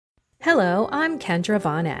Hello, I'm Kendra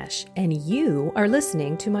Von Esch, and you are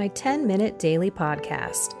listening to my 10-minute daily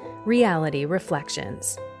podcast, Reality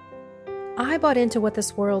Reflections. I bought into what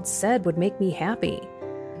this world said would make me happy.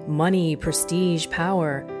 Money, prestige,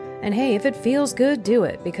 power. And hey, if it feels good, do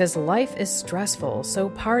it, because life is stressful, so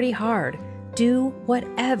party hard. Do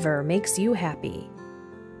whatever makes you happy.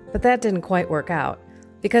 But that didn't quite work out,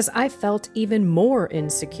 because I felt even more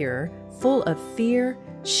insecure, full of fear,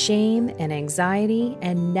 shame, and anxiety,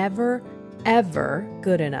 and never, ever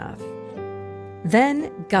good enough.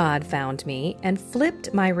 Then God found me and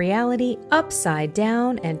flipped my reality upside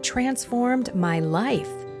down and transformed my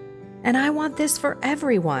life. And I want this for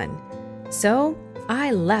everyone. So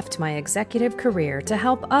I left my executive career to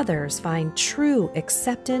help others find true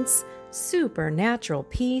acceptance, supernatural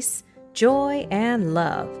peace, joy, and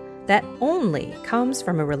love that only comes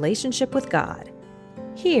from a relationship with God.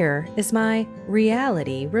 Here is my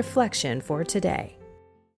reality reflection for today.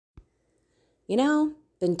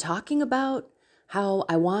 Been talking about how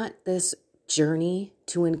I want this journey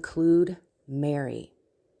to include Mary.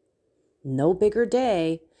 No bigger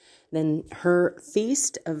day than her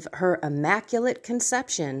feast of her Immaculate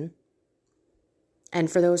Conception.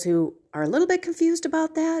 And for those who are a little bit confused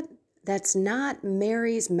about that, that's not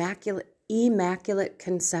Mary's Immaculate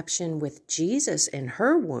Conception with Jesus in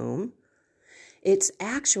her womb. It's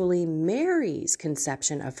actually Mary's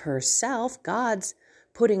conception of herself, God's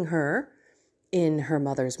putting her in her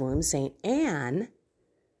mother's womb, St. Anne,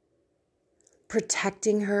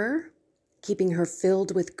 protecting her, keeping her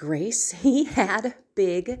filled with grace. He had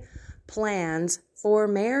big plans for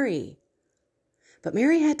Mary. But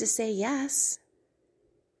Mary had to say yes.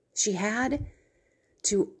 She had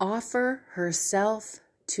to offer herself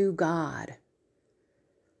to God.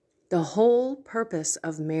 The whole purpose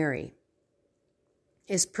of Mary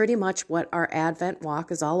is pretty much what our Advent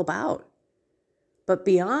walk is all about. But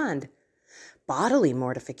beyond bodily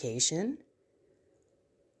mortification,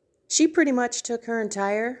 she pretty much took her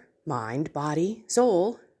entire mind, body,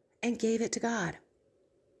 soul, and gave it to God.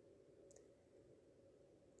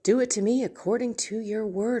 Do it to me according to your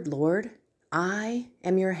word, Lord. I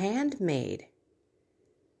am your handmaid.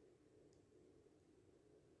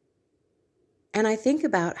 And I think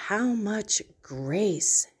about how much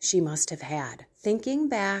grace she must have had. Thinking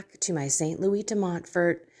back to my St. Louis de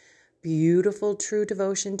Montfort, beautiful true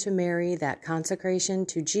devotion to Mary, that consecration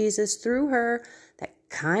to Jesus through her, that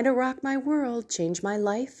kind of rocked my world, changed my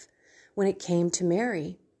life when it came to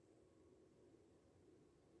Mary.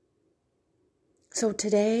 So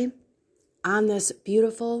today, on this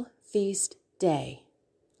beautiful feast day,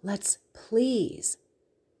 let's please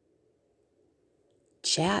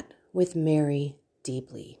chat with Mary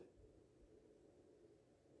deeply.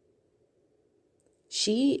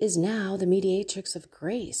 She is now the mediatrix of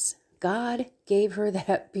grace. God gave her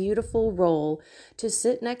that beautiful role to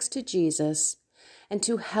sit next to Jesus and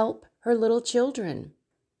to help her little children.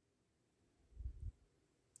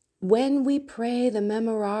 When we pray the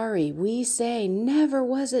Memorare, we say, "Never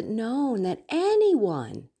was it known that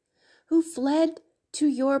anyone who fled to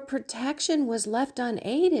your protection was left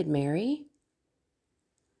unaided, Mary."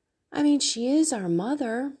 She is our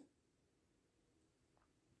mother.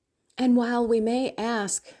 And while we may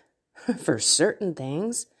ask for certain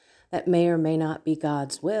things that may or may not be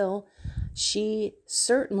God's will, she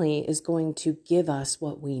certainly is going to give us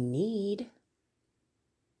what we need.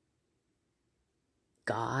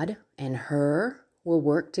 God and her will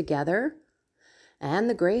work together, and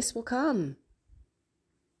the grace will come.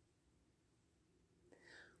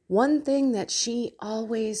 One thing that she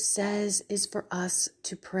always says is for us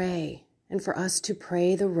to pray, and for us to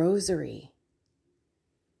pray the rosary.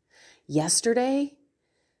 Yesterday,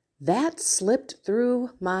 that slipped through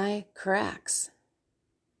my cracks.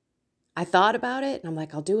 I thought about it, and I'm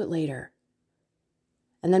like, I'll do it later.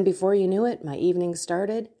 And then before you knew it, my evening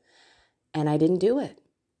started, and I didn't do it.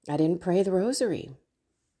 I didn't pray the rosary.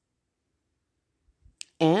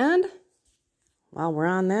 And while we're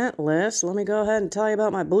on that list, let me go ahead and tell you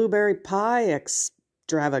about my blueberry pie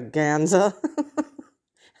extravaganza.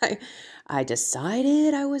 I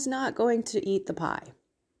decided I was not going to eat the pie.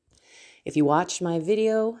 If you watched my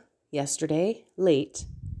video yesterday, late,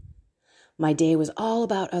 my day was all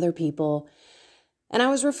about other people, and I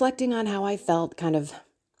was reflecting on how I felt kind of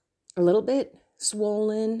a little bit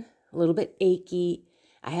swollen, a little bit achy.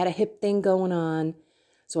 I had a hip thing going on,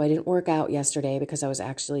 so I didn't work out yesterday because I was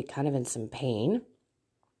actually kind of in some pain.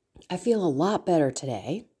 I feel a lot better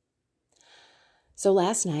today. So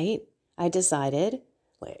last night, I decided,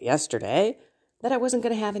 yesterday, that I wasn't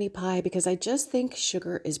going to have any pie because I just think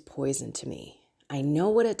sugar is poison to me. I know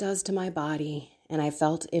what it does to my body, and I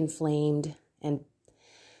felt inflamed and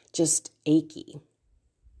just achy.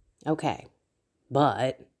 Okay,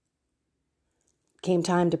 but came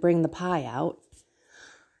time to bring the pie out.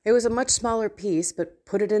 It was a much smaller piece, but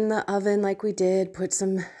put it in the oven like we did, put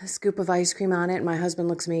a scoop of ice cream on it. My husband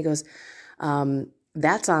looks at me, he goes,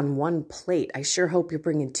 that's on one plate. I sure hope you're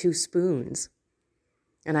bringing 2 spoons.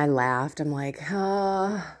 And I laughed. I'm like,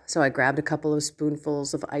 ah. So I grabbed a couple of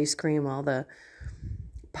spoonfuls of ice cream while the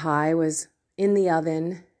pie was in the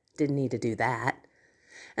oven. Didn't need to do that.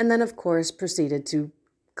 And then, of course, proceeded to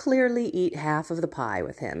clearly eat half of the pie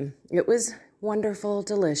with him. It was wonderful,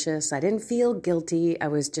 delicious. I didn't feel guilty. I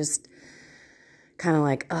was just kind of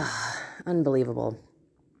like, unbelievable.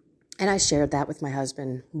 And I shared that with my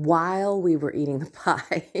husband while we were eating the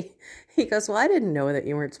pie. He goes, well, I didn't know that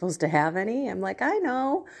you weren't supposed to have any. I'm like, I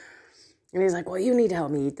know. And he's like, well, you need to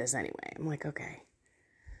help me eat this anyway. I'm like, okay.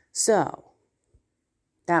 So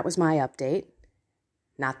that was my update.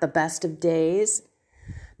 Not the best of days.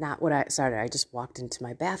 I just walked into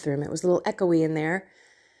my bathroom. It was a little echoey in there.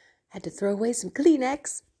 Had to throw away some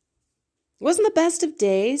Kleenex. It wasn't the best of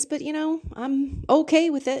days, but I'm okay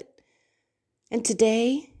with it. And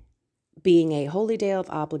today, being a holy day of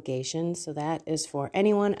obligation, so that is for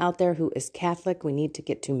anyone out there who is Catholic, we need to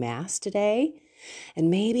get to Mass today. And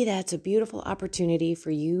maybe that's a beautiful opportunity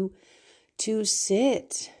for you to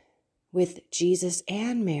sit with Jesus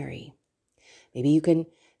and Mary. Maybe you can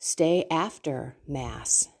stay after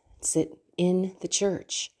Mass, sit in the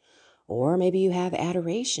church, or maybe you have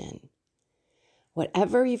adoration.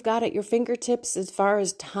 Whatever you've got at your fingertips as far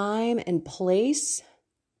as time and place,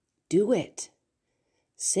 do it.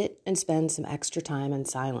 Sit and spend some extra time in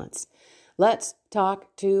silence. Let's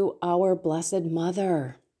talk to our Blessed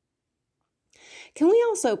Mother. Can we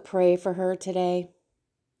also pray for her today?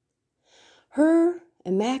 Her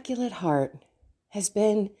Immaculate Heart has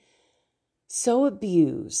been so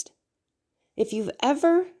abused. If you've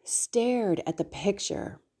ever stared at the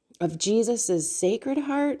picture of Jesus' Sacred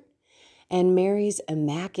Heart and Mary's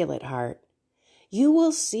Immaculate Heart, you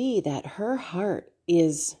will see that her heart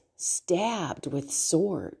is stabbed with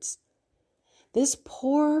swords. This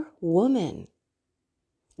poor woman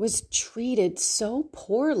was treated so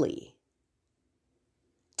poorly.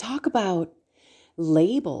 Talk about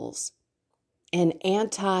labels and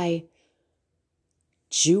anti-Jewish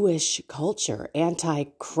culture,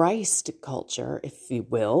 anti-Christ culture, if you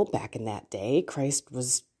will, back in that day. Christ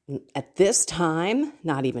was, at this time,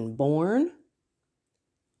 not even born.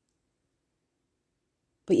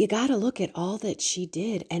 But you got to look at all that she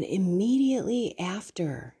did. And immediately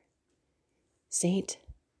after the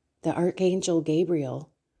Archangel Gabriel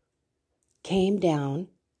came down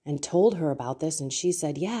and told her about this, and she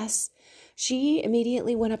said yes, she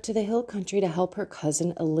immediately went up to the hill country to help her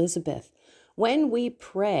cousin Elizabeth. When we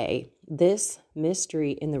pray this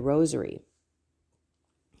mystery in the rosary,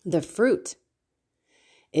 the fruit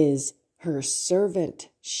is her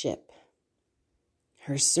servantship,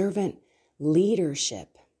 her servant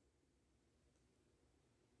leadership.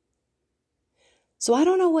 So I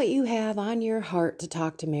don't know what you have on your heart to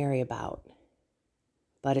talk to Mary about,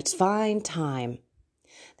 but it's fine time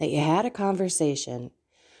that you had a conversation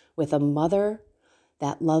with a mother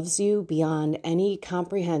that loves you beyond any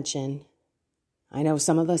comprehension. I know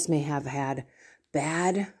some of us may have had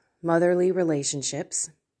bad motherly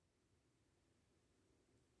relationships,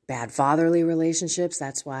 bad fatherly relationships.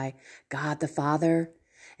 That's why God the Father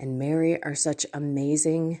and Mary are such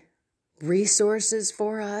amazing resources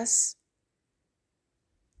for us.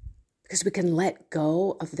 Because we can let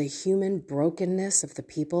go of the human brokenness of the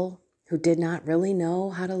people who did not really know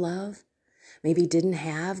how to love, maybe didn't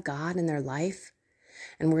have God in their life,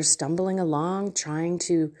 and we're stumbling along trying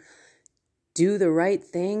to do the right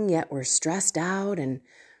thing, yet we're stressed out and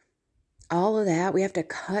all of that. We have to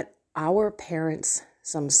cut our parents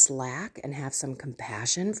some slack and have some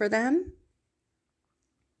compassion for them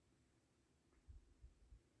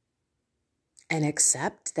and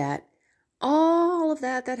accept that all of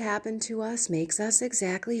that happened to us makes us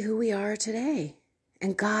exactly who we are today.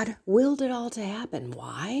 And God willed it all to happen.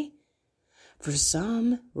 Why? For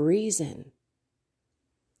some reason,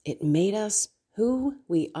 it made us who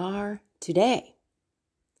we are today.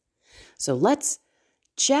 So let's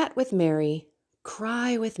chat with Mary,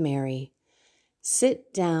 cry with Mary,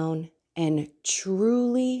 sit down and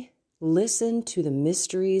truly listen to the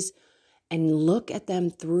mysteries and look at them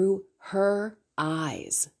through her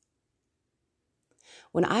eyes.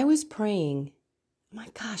 When I was praying, oh my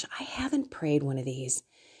gosh, I haven't prayed one of these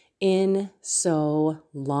in so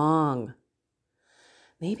long.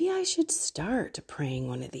 Maybe I should start praying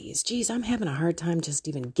one of these. Geez, I'm having a hard time just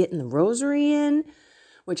even getting the rosary in,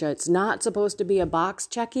 which it's not supposed to be a box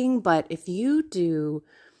checking, but if you do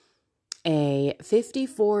a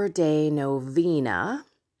 54-day novena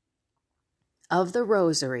of the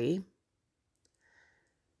Rosary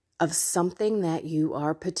of something that you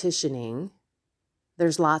are petitioning.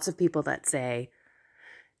 There's lots of people that say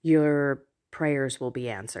your prayers will be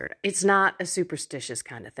answered. It's not a superstitious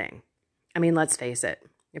kind of thing. I mean, let's face it.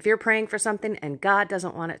 If you're praying for something and God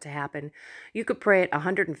doesn't want it to happen, you could pray it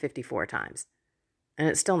 154 times and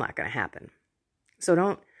it's still not going to happen. So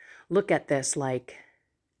don't look at this like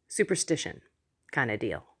superstition kind of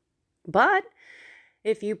deal. But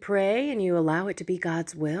if you pray and you allow it to be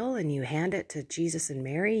God's will and you hand it to Jesus and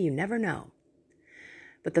Mary, you never know.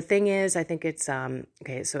 But the thing is, I think it's,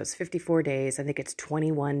 okay, so it's 54 days. I think it's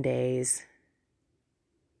 21 days.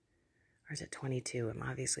 Or is it 22? I'm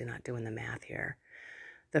obviously not doing the math here.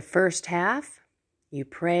 The first half, you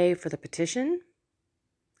pray for the petition.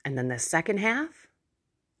 And then the second half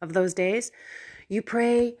of those days, you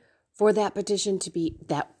pray for that petition to be,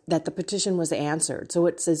 that the petition was answered. So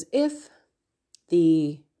it's as if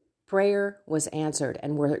the prayer was answered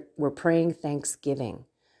and we're praying thanksgiving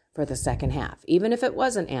for the second half. Even if it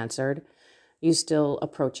wasn't answered, you still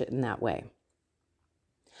approach it in that way.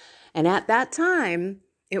 And at that time,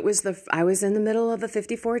 I was in the middle of a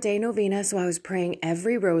 54-day novena, so I was praying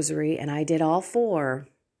every rosary, and I did all 4.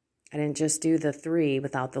 I didn't just do the 3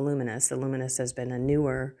 without the luminous. The luminous has been a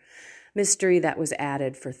newer mystery that was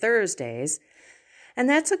added for Thursdays, and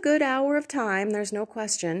that's a good hour of time, there's no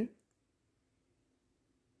question.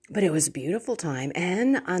 But it was a beautiful time,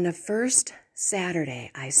 and on the first Saturday,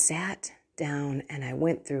 I sat down and I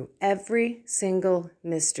went through every single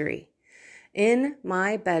mystery in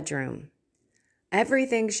my bedroom.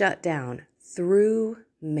 Everything shut down through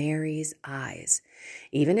Mary's eyes.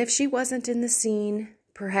 Even if she wasn't in the scene,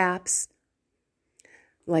 perhaps,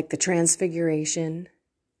 like the Transfiguration.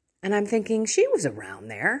 And I'm thinking, she was around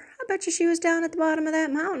there. I bet you she was down at the bottom of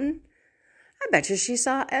that mountain. I bet you she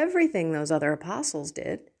saw everything those other apostles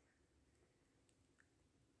did.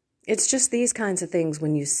 It's just these kinds of things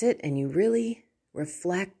when you sit and you really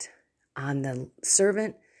reflect on the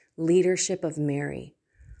servant leadership of Mary.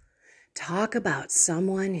 Talk about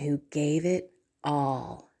someone who gave it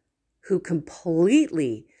all, who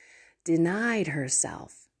completely denied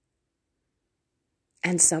herself,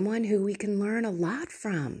 and someone who we can learn a lot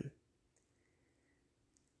from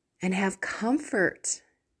and have comfort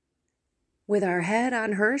with our head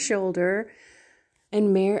on her shoulder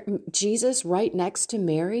and Jesus right next to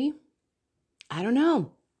Mary. I don't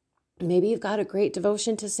know. Maybe you've got a great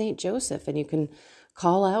devotion to St. Joseph and you can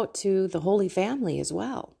call out to the Holy Family as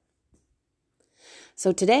well.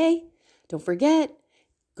 So today, don't forget,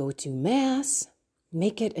 go to Mass,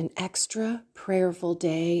 make it an extra prayerful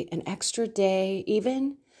day, an extra day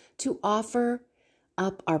even to offer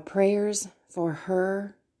up our prayers for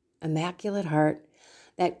her Immaculate Heart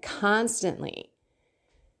that constantly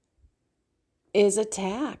is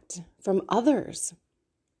attacked from others,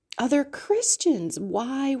 other Christians.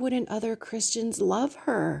 Why wouldn't other Christians love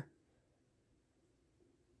her?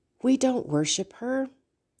 We don't worship her.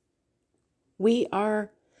 We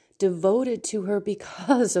are devoted to her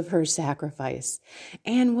because of her sacrifice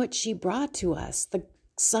and what she brought to us, the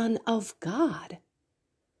Son of God.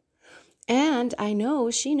 And I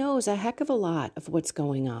know she knows a heck of a lot of what's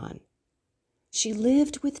going on. She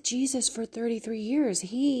lived with Jesus for 33 years.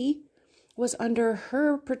 He was under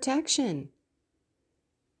her protection.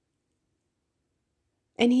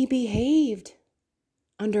 And he behaved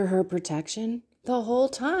under her protection the whole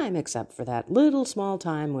time, except for that little small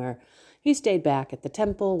time where he stayed back at the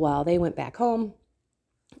temple while they went back home,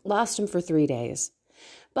 lost him for 3 days.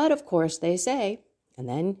 But of course they say, and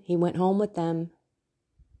then he went home with them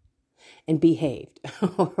and behaved,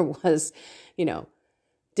 or was,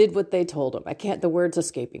 did what they told him. The word's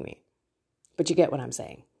escaping me, but you get what I'm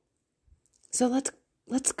saying. So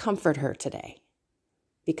let's comfort her today,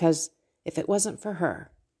 because if it wasn't for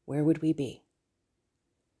her, where would we be?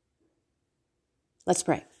 Let's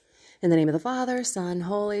pray. In the name of the Father, Son,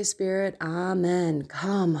 Holy Spirit, Amen.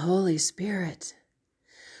 Come, Holy Spirit.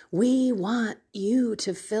 We want you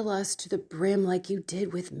to fill us to the brim like you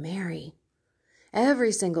did with Mary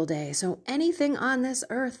every single day. So anything on this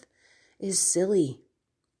earth is silly,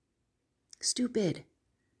 stupid.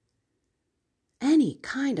 Any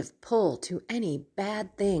kind of pull to any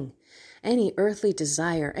bad thing, any earthly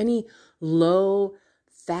desire, any low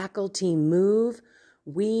faculty move,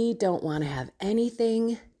 we don't want to have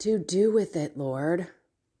anything to do with it, Lord.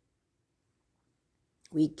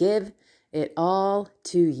 We give it all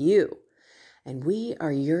to you, and we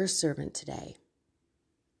are your servant today.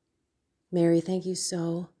 Mary, thank you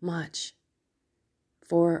so much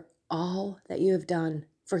for all that you have done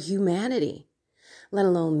for humanity, let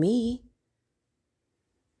alone me,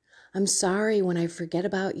 I'm sorry when I forget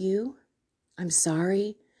about you. I'm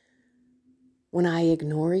sorry when I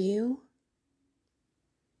ignore you.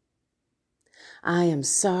 I am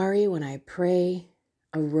sorry when I pray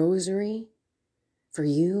a rosary for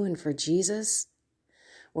you and for Jesus,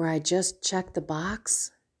 where I just check the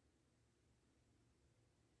box.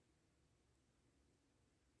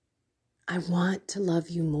 I want to love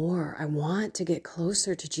you more. I want to get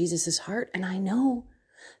closer to Jesus' heart, and I know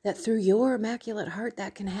that through your immaculate heart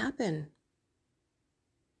that can happen.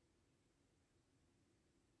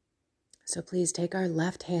 So please take our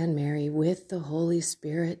left hand, Mary, with the Holy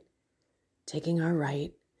Spirit, taking our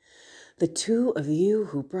right. The two of you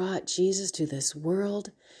who brought Jesus to this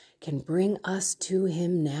world can bring us to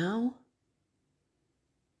him now.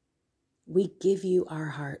 We give you our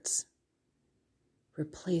hearts.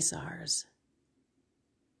 Replace ours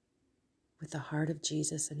with the heart of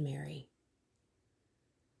Jesus and Mary.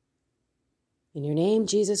 In your name,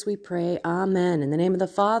 Jesus, we pray. Amen. In the name of the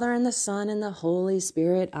Father, and the Son, and the Holy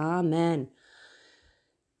Spirit. Amen.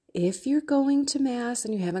 If you're going to Mass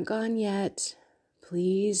and you haven't gone yet,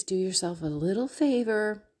 please do yourself a little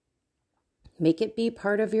favor. Make it be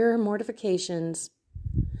part of your mortifications,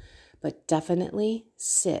 but definitely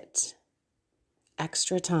sit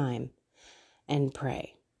extra time and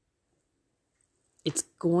pray. It's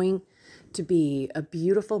going to be a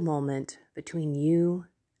beautiful moment between you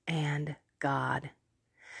and God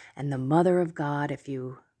and the Mother of God if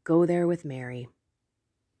you go there with Mary.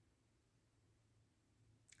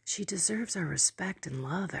 She deserves our respect and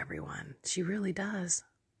love, everyone. She really does.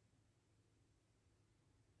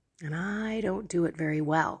 And I don't do it very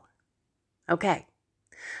well. Okay,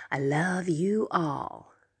 I love you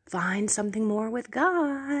all. Find something more with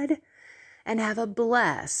God and have a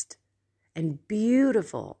blessed and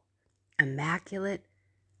beautiful, immaculate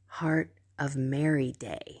Heart of Mary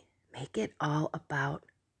Day. Make it all about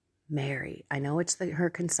Mary. I know it's her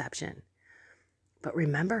conception, but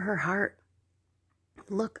remember her heart.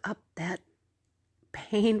 Look up that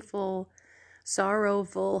painful,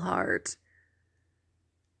 sorrowful heart.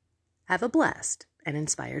 Have a blessed and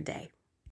inspired day.